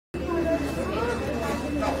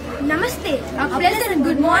Namaste. A pleasant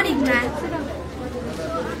good morning, man.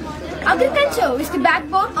 Agriculture is the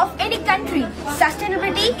backbone of any country.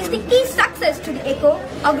 Sustainability is the key success to the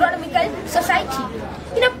eco-agronomical society.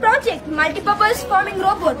 In a project, multi-purpose farming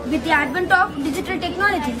robot with the advent of digital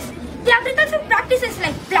technologies, the agricultural practices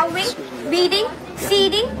like ploughing, weeding,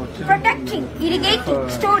 seeding, protecting, irrigating,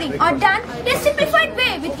 storing are done in a simplified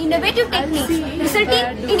way with innovative techniques,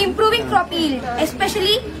 resulting in improving crop yield,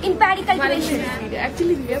 especially in paddy cultivation.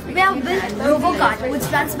 We have built RoboCart, which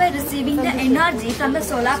runs by receiving the energy from the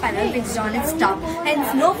solar panel fixed on its top.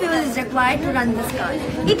 Hence, no fuel is required to run this car.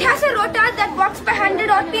 It has a rotor that works by 100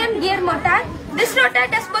 RPM gear motor. This rotor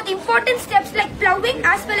does both important steps like ploughing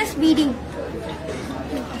as well as weeding.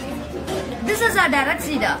 This is our direct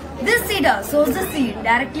seeder. This seeder sows the seed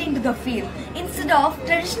directly into the field instead of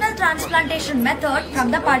traditional transplantation method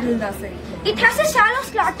from the puddle nursery. It has a shallow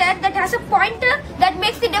slaughter that has a pointer that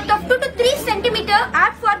makes the depth of 2 to 3 cm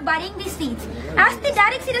apt for burying the seeds. As the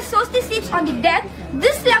direct seeder sows the seeds on the depth,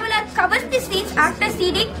 this leveler covers the seeds after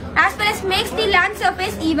seeding as well as makes the land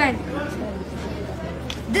surface even.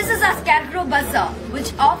 This is our scarecrow buzzer,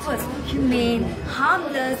 which offers humane,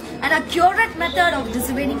 harmless and accurate method of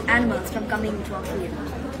dissuading animals from coming into our field.